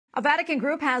A Vatican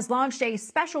group has launched a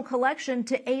special collection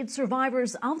to aid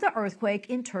survivors of the earthquake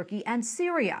in Turkey and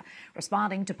Syria.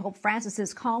 Responding to Pope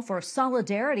Francis's call for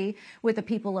solidarity with the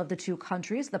people of the two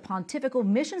countries, the Pontifical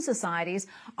Mission Societies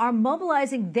are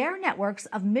mobilizing their networks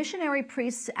of missionary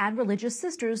priests and religious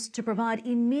sisters to provide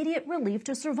immediate relief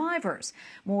to survivors.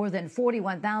 More than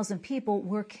 41,000 people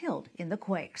were killed in the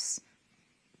quakes.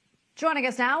 Joining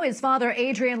us now is Father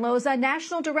Adrian Loza,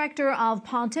 National Director of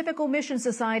Pontifical Mission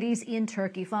Societies in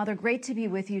Turkey. Father, great to be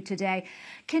with you today.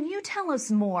 Can you tell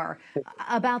us more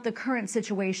about the current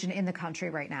situation in the country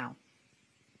right now?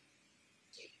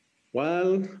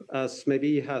 Well, as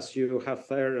you have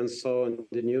heard and saw in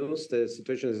the news, the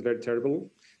situation is very terrible,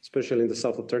 especially in the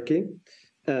south of Turkey,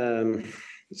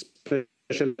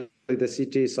 especially the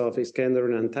cities of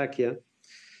Iskender and Antakya,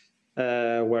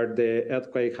 where the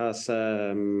earthquake has,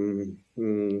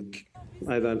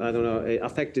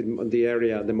 affected the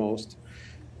area the most.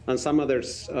 And some other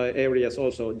areas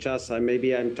also,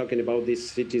 maybe I'm talking about these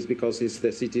cities because it's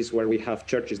the cities where we have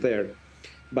churches there.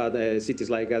 But cities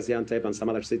like Gaziantep and some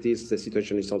other cities, the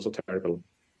situation is also terrible.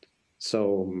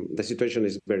 So the situation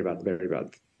is very bad, very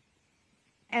bad.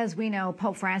 As we know,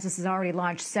 Pope Francis has already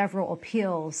launched several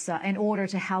appeals in order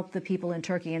to help the people in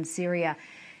Turkey and Syria.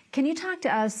 Can you talk to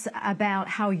us about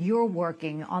how you're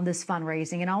working on this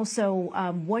fundraising and also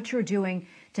what you're doing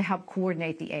to help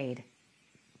coordinate the aid?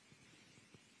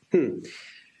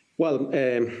 Well,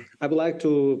 I would like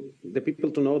the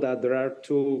people to know that there are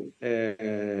two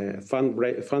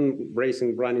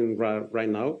fundraising running right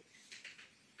now.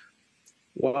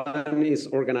 One is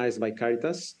organized by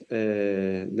Caritas,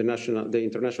 the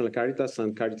International Caritas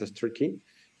and Caritas Turkey,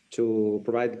 to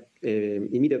provide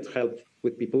immediate help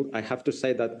with people. I have to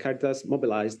say that Caritas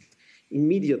mobilized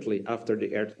immediately after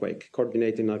the earthquake,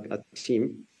 coordinating a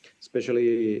team,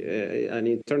 especially an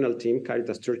internal team,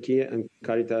 Caritas Turkey and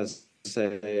Caritas,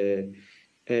 the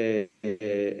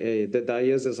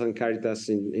diocese and Caritas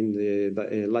in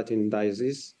the Latin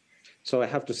diocese. So I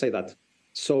have to say that.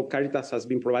 So Caritas has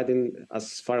been providing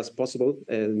as far as possible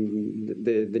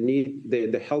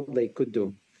the help they could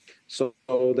do. So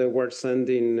they were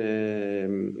sending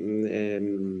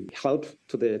help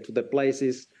to the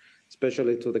places,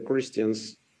 especially to the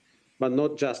Christians, but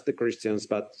not just the Christians,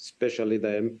 but especially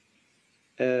them.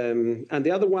 And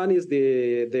the other one is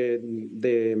the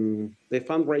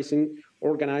fundraising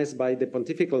organized by the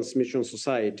Pontifical Mission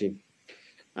Society.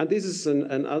 And this is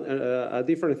a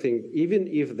different thing. Even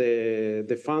if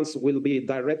the funds will be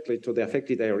directly to the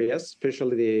affected areas,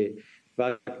 especially the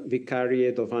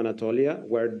Vicariate of Anatolia,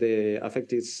 where the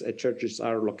affected churches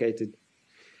are located.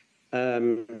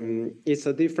 It's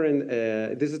a different.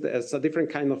 It's a different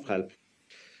kind of help.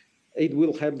 It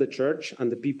will help the church and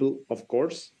the people, of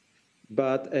course,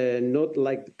 but not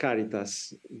like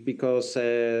Caritas, because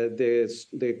the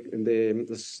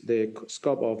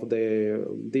scope of the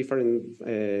different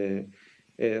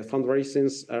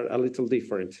fundraisings are a little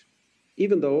different.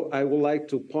 Even though I would like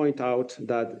to point out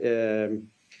that.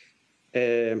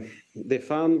 The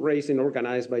fundraising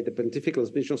organized by the Pontifical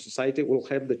Mission Society will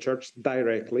help the church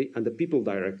directly and the people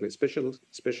directly,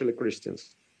 especially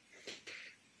Christians.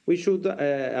 We should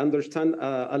understand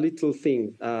a little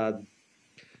thing.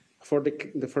 For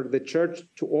the church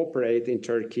to operate in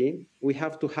Turkey, we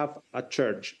have to have a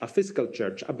church, a physical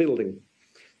church, a building.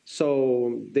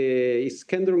 So the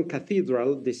Iskender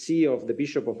Cathedral, the see of the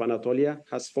Bishop of Anatolia,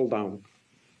 has fallen down.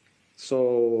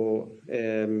 So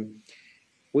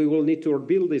we will need to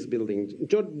rebuild this building,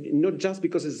 not just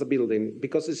because it's a building,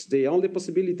 because it's the only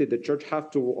possibility the church has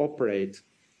to operate.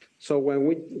 So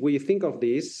when we think of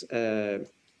this,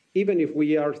 even if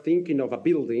we are thinking of a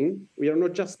building, we are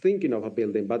not just thinking of a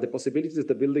building, but the possibilities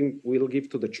the building will give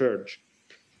to the church.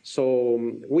 So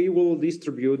we will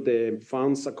distribute the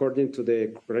funds according to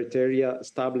the criteria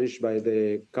established by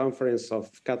the Conference of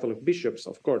Catholic Bishops,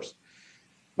 of course.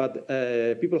 But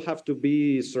people have to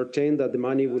be certain that the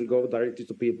money will go directly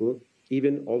to people,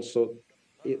 even also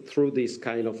through this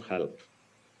kind of help.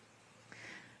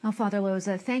 Well, Father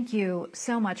Loza, thank you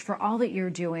so much for all that you're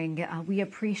doing. We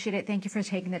appreciate it. Thank you for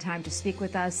taking the time to speak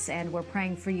with us, and we're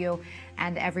praying for you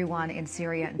and everyone in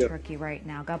Syria and Turkey right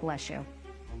now. God bless you.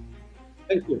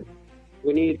 Thank you.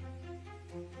 We need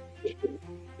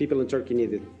people in Turkey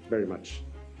need it very much.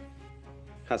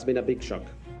 Has been a big shock.